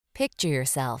Picture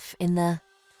yourself in the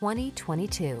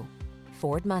 2022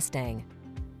 Ford Mustang.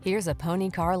 Here's a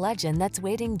pony car legend that's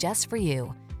waiting just for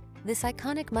you. This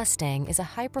iconic Mustang is a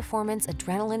high-performance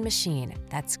adrenaline machine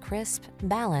that's crisp,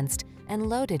 balanced, and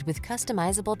loaded with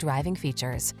customizable driving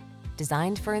features.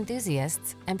 Designed for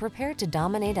enthusiasts and prepared to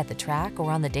dominate at the track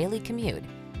or on the daily commute,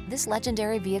 this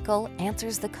legendary vehicle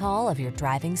answers the call of your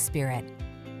driving spirit.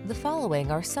 The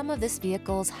following are some of this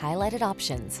vehicle's highlighted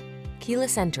options: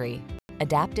 keyless entry,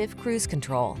 adaptive cruise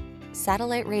control,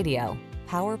 satellite radio,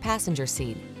 power passenger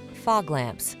seat, fog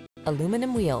lamps,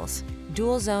 aluminum wheels,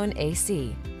 dual zone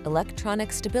AC,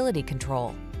 electronic stability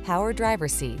control, power driver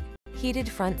seat, heated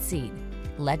front seat.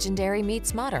 Legendary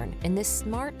meets modern in this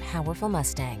smart, powerful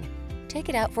Mustang. Take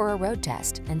it out for a road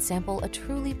test and sample a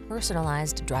truly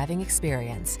personalized driving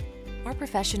experience. Our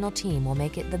professional team will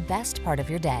make it the best part of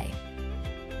your day.